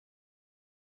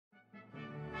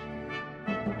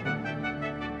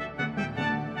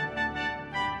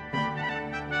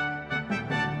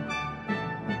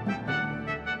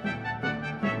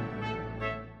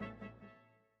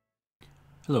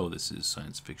Hello, this is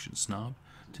Science Fiction Snob.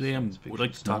 Today I would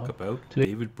like to talk about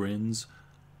David Brin's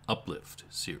Uplift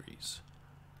series.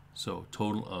 So,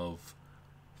 total of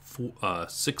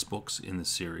 6 books in the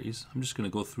series. I'm just going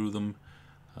to go through them,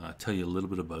 tell you a little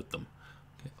bit about them.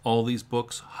 Okay. All these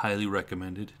books, highly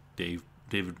recommended.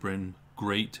 David Brin,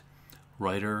 great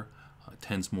writer,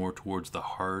 tends more towards the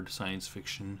hard science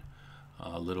fiction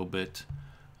a little bit.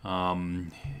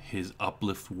 His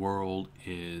Uplift world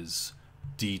is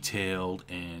detailed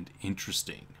and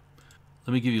interesting.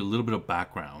 Let me give you a little bit of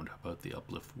background about the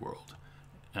Uplift world,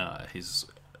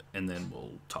 and then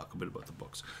we'll talk a bit about the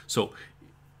books. So,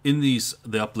 in the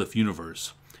Uplift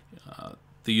universe,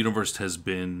 the universe has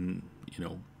been,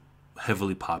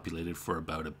 heavily populated for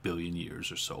about 1 billion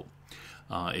years or so.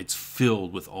 It's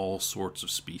filled with all sorts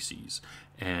of species,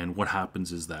 and what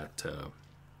happens is that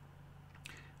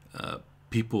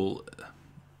people,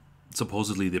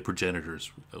 supposedly the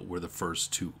progenitors, were the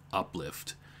first to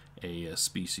uplift a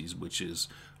species, which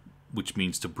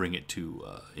means to bring it to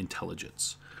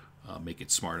intelligence, make it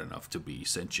smart enough to be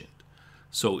sentient.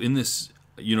 So in this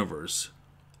universe,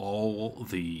 all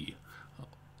the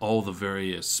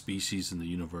various species in the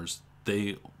universe,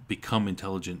 they become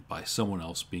intelligent by someone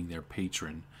else being their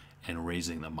patron and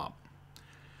raising them up.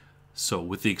 So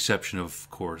with the exception, of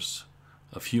course,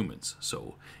 of humans.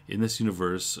 So in this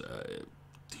universe,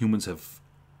 humans have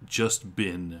just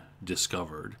been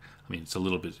discovered. I mean, it's a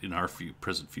little bit in our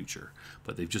present future,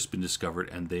 but they've just been discovered,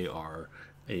 and they are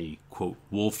a, quote,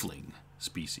 wolfling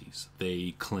species.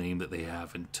 They claim that they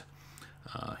haven't,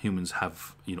 humans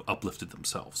have, uplifted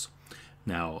themselves.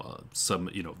 Now,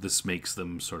 this makes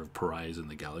them sort of pariahs in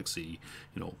the galaxy.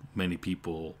 Many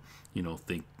people,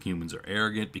 think humans are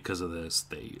arrogant because of this.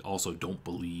 They also don't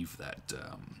believe that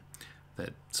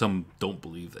some don't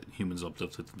believe that humans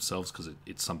uplifted themselves because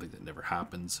it's something that never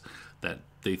happens. That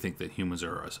they think that humans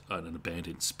are an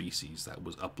abandoned species that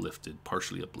was uplifted,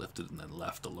 partially uplifted, and then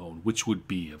left alone, which would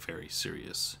be a very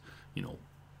serious,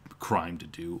 crime to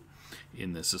do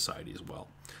in this society as well.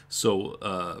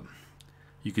 So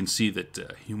you can see that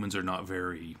humans are not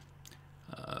very,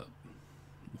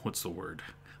 what's the word?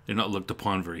 They're not looked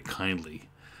upon very kindly.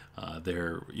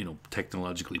 They're,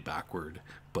 technologically backward,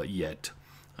 but yet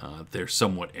they're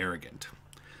somewhat arrogant.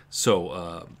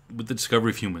 So with the discovery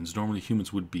of humans, normally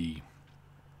humans would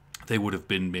have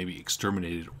been maybe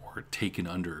exterminated or taken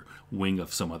under wing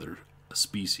of some other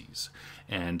species.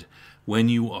 And when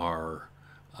you are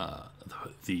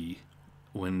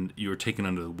when you're taken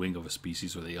under the wing of a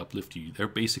species, or they uplift you, they're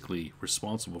basically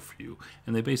responsible for you,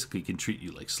 and they basically can treat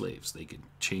you like slaves. They can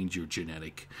change your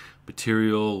genetic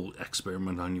material,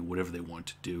 experiment on you, whatever they want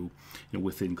to do,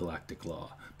 within galactic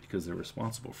law, because they're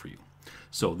responsible for you.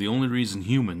 So the only reason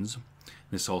humans,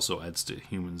 this also adds to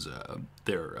humans,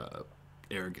 their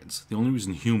arrogance. The only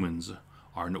reason humans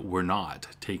were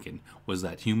not taken was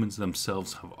that humans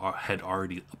themselves had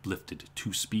already uplifted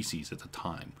 2 species at the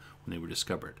time when they were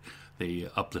discovered. They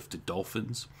uplifted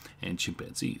dolphins and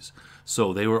chimpanzees.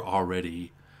 So they were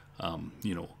already,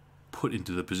 put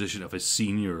into the position of a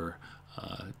senior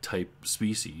type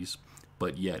species,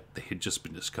 but yet they had just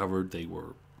been discovered. They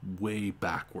were way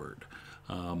backward.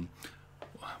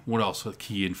 What else?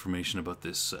 Key information about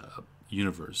this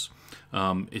universe.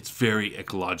 It's very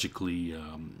ecologically,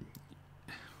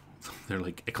 they're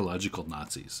like ecological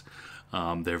Nazis.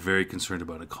 They're very concerned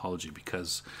about ecology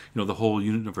because, the whole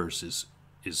universe is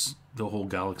the whole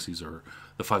galaxies, or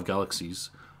the 5 galaxies,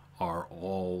 are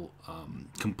all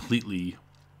completely,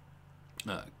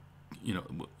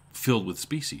 filled with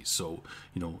species. So,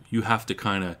 you have to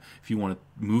kind of, if you want to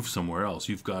move somewhere else,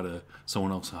 you've got to,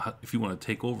 if you want to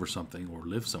take over something or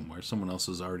live somewhere, someone else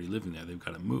is already living there, they've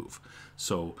got to move.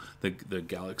 So the 5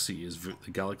 galaxies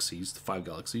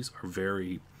are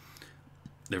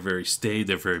they're very staid,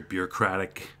 they're very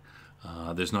bureaucratic,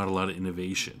 there's not a lot of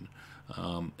innovation.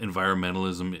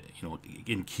 Environmentalism,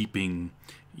 in keeping,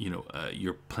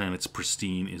 your planet's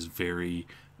pristine is very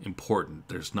important.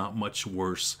 There's not much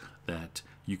worse that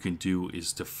you can do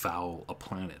is to foul a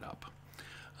planet up.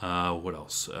 What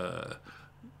else?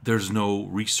 There's no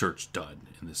research done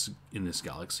in this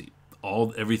galaxy.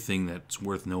 Everything that's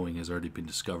worth knowing has already been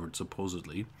discovered,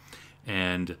 supposedly,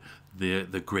 and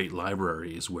the Great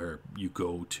Library is where you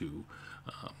go to.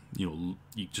 You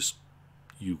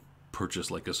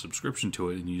purchase like a subscription to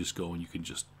it, and you just go and you can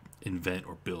just invent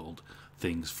or build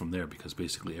things from there, because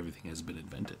basically everything has been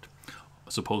invented,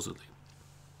 supposedly.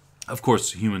 Of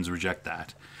course, humans reject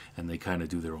that, and they kind of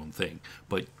do their own thing.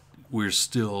 But we're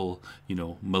still,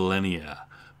 millennia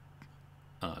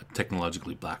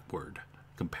technologically backward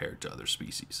compared to other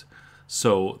species.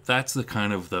 So that's the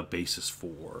kind of the basis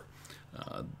for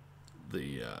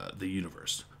the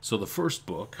universe. So the first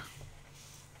book,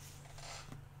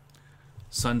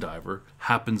 Sundiver,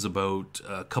 happens about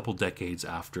a couple decades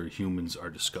after humans are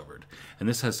discovered, and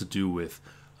this has to do with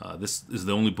this is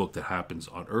the only book that happens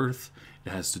on Earth.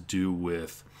 It has to do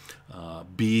with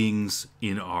beings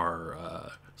in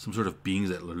our some sort of beings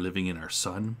that are living in our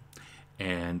sun,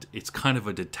 and it's kind of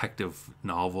a detective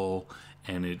novel,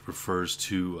 and it refers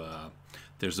to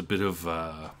there's a bit of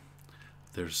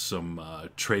there's some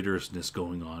traitorousness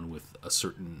going on with a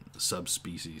certain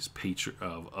subspecies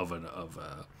of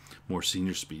a more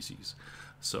senior species.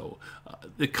 So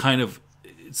it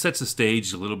sets the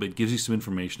stage a little bit, gives you some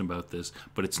information about this,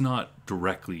 but it's not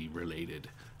directly related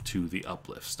to the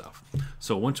Uplift stuff.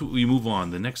 So once we move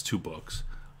on, the next two books,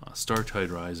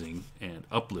 Startide Rising and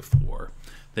Uplift War,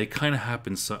 they kind of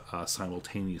happen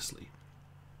simultaneously.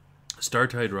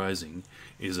 Startide Rising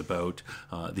is about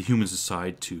the humans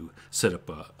decide to set up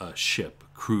a ship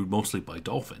crewed mostly by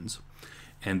dolphins,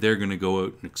 and they're going to go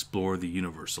out and explore the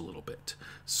universe a little bit.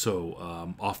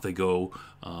 So off they go,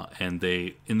 and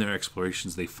they, in their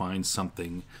explorations, they find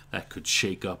something that could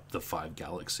shake up the 5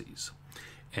 galaxies,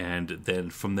 and then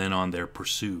from then on, they're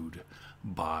pursued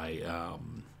by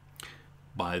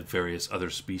various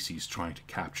other species trying to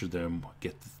capture them,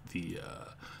 get the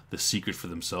secret for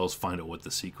themselves, find out what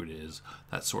the secret is,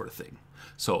 that sort of thing.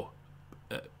 So,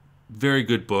 very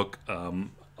good book.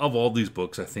 Of all these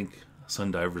books, I think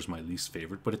Sundiver is my least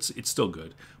favorite, but it's still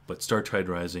good. But Startide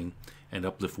Rising and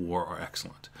Uplift War are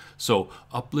excellent. So,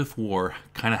 Uplift War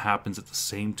kind of happens at the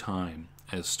same time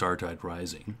as Startide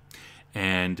Rising,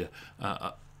 and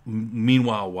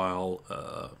meanwhile, while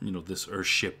this Earth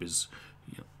ship is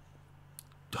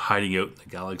hiding out in the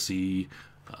galaxy,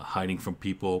 hiding from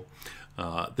people.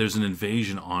 There's an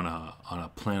invasion on a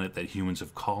planet that humans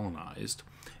have colonized,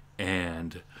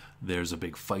 and there's a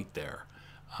big fight there.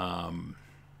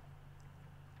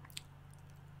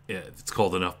 It's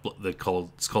called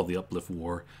the Uplift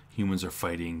War. Humans are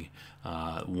fighting.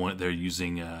 They're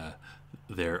using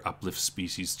their Uplift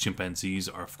species. Chimpanzees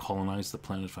are colonized the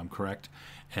planet, if I'm correct,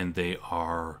 and they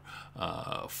are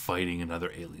fighting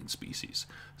another alien species.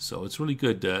 So it's really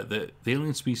good. The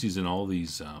alien species in all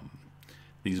these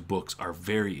books are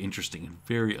very interesting and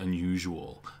very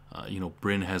unusual.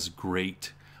 Bryn has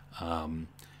great.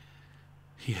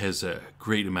 He has a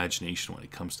great imagination when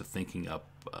it comes to thinking up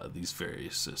these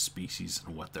various species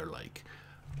and what they're like.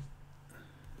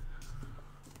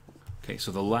 Okay,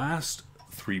 so the last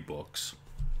 3 books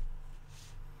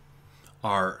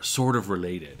are sort of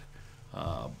related.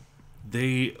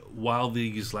 While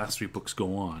these last 3 books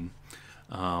go on,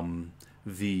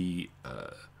 the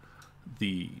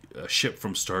ship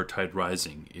from Startide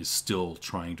Rising is still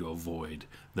trying to avoid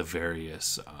the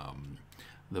various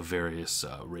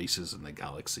races in the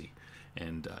galaxy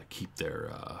and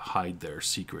hide their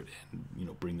secret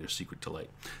and bring their secret to light.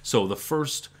 So the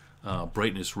first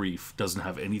Brightness Reef doesn't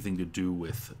have anything to do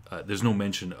with. There's no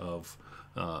mention of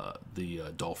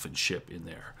the dolphin ship in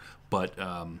there, but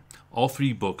all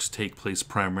 3 books take place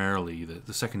primarily.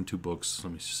 The second 2 books,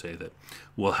 let me just say that,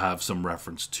 will have some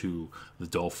reference to the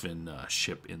dolphin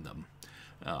ship in them.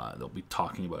 They'll be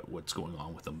talking about what's going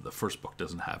on with them. The first book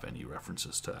doesn't have any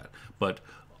references to that, but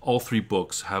all 3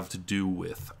 books have to do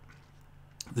with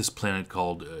this planet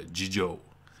called Jijo,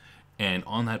 and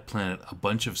on that planet, a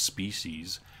bunch of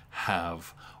species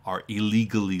are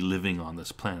illegally living on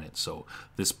this planet. So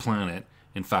this planet,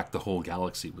 in fact, the whole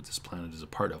galaxy which this planet is a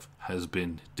part of, has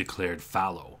been declared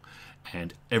fallow,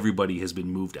 and everybody has been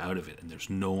moved out of it, and there's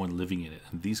no one living in it.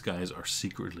 And these guys are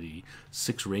 6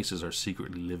 races are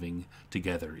secretly living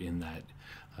together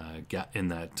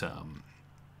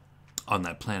on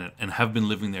that planet, and have been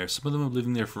living there. Some of them are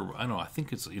living there for, I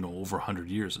think it's over 100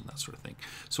 years and that sort of thing.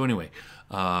 So anyway,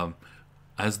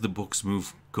 as the books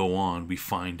go on, we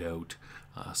find out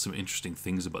some interesting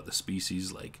things about the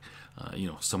species, like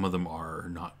some of them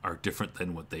are different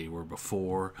than what they were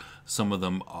before. Some of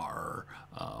them are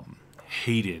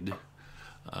hated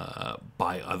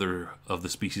by other of the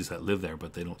species that live there,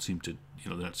 but they don't seem to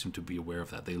be aware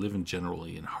of that. They live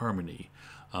generally in harmony.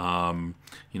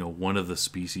 One of the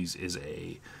species is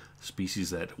a species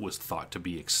that was thought to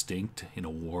be extinct in a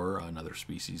war. Another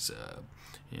species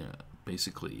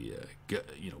basically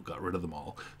got rid of them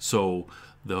all. So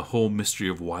the whole mystery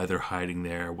of why they're hiding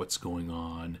there, what's going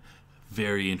on,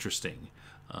 very interesting.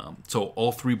 So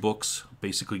all 3 books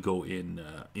basically go in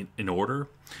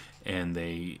and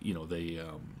they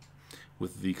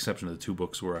with the exception of the 2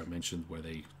 books where I mentioned where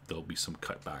there'll be some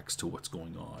cutbacks to what's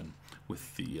going on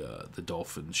with the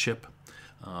dolphin ship.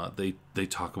 They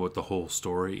talk about the whole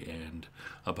story and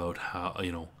about how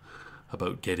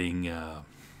about getting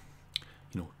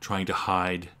trying to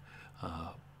hide,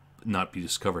 not be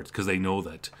discovered, because they know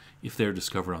that if they're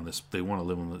discovered on this, they want to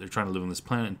live on. They're trying to live on this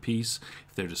planet in peace.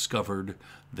 If they're discovered,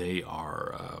 they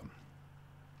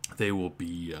will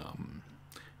be,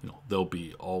 they'll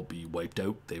all be wiped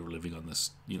out. They were living on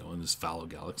this, in this fallow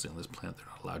galaxy, on this planet. They're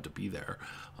not allowed to be there.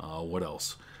 What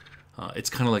else? It's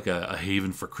kind of like a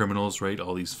haven for criminals, right?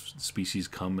 All these species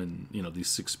come, and these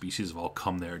 6 species have all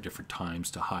come there at different times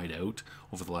to hide out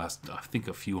over the last, I think,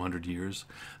 a few hundred years.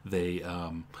 They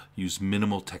use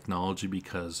minimal technology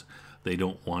because they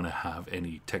don't want to have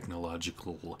any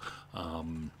technological.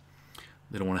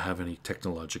 They don't want to have any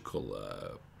technological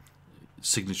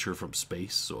signature from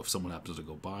space. So if someone happens to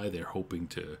go by, they're hoping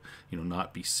to,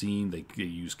 not be seen. They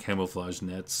use camouflage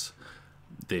nets.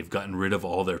 They've gotten rid of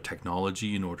all their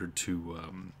technology in order to,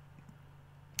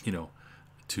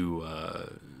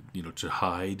 to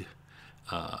hide.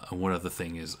 And one other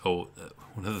thing is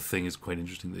quite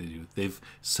interesting. They've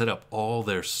set up all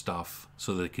their stuff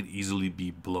so that it could easily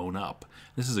be blown up.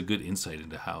 This is a good insight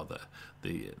into how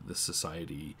the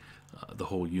society, the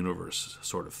whole universe,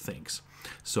 sort of thinks.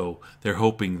 So they're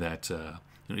hoping that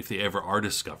if they ever are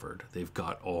discovered, they've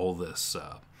got all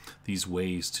these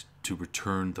ways to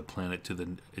return the planet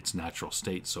to its natural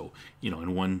state. So,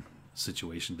 in one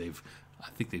situation, I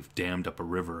think they've dammed up a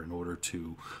river in order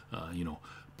to,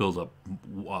 build up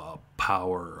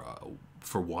power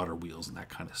for water wheels and that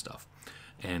kind of stuff.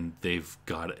 And they've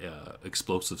got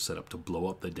explosives set up to blow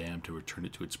up the dam to return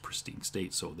it to its pristine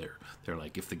state. So they're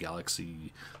like, if the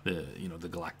galaxy, the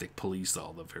galactic police,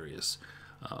 all the various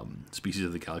species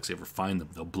of the galaxy ever find them,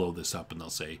 they'll blow this up and they'll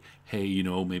say, hey,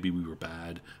 maybe we were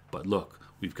bad, but look,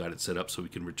 we've got it set up so we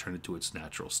can return it to its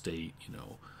natural state,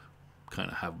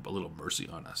 kind of have a little mercy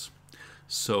on us.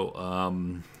 So,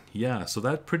 so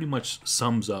that pretty much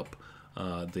sums up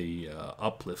the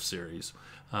Uplift series.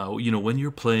 When you're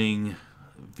playing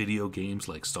video games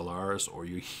like Stellaris, or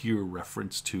you hear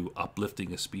reference to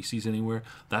uplifting a species anywhere,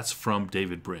 that's from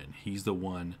David Brin. He's the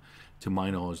one, to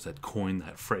my knowledge, that coined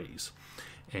that phrase.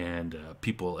 And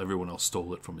everyone else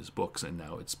stole it from his books, and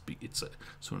now it's a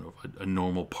sort of a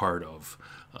normal part of,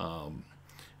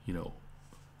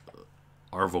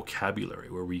 our vocabulary,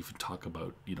 where we even talk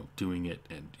about, doing it.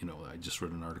 And, I just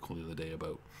read an article the other day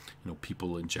about,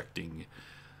 people injecting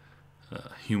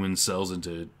human cells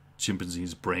into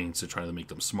chimpanzees' brains to try to make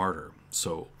them smarter.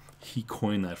 So he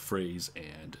coined that phrase,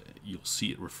 and you'll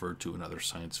see it referred to in other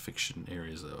science fiction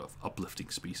areas of uplifting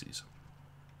species.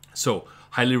 So,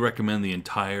 highly recommend the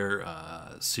entire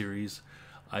series.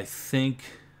 I think,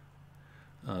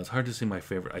 it's hard to say my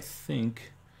favorite. I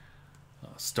think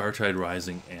Startide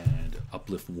Rising and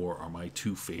Uplift War are my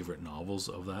 2 favorite novels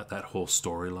of that whole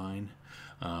storyline.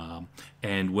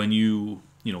 And when you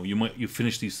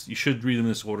finish these, you should read them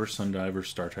in this order: Sundiver,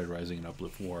 Startide Rising, and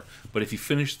Uplift War. But if you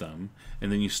finish them and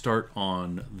then you start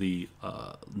on the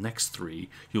next 3,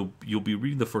 you'll be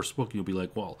reading the first book and you'll be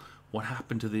like, well, what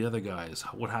happened to the other guys?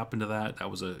 What happened to that?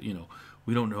 That was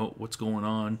we don't know what's going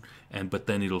on. But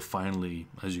then it'll finally,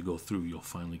 as you go through, you'll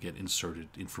finally get inserted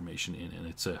information in, and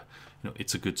it's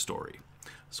a good story.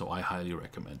 So I highly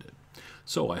recommend it.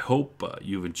 So I hope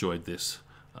you've enjoyed this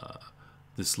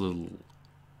little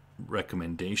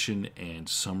recommendation and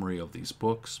summary of these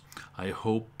books. I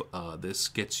hope this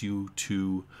gets you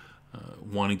to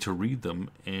wanting to read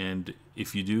them, and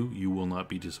if you do, you will not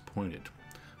be disappointed.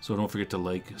 So don't forget to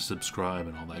like, subscribe,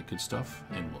 and all that good stuff,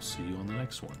 and we'll see you on the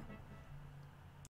next one.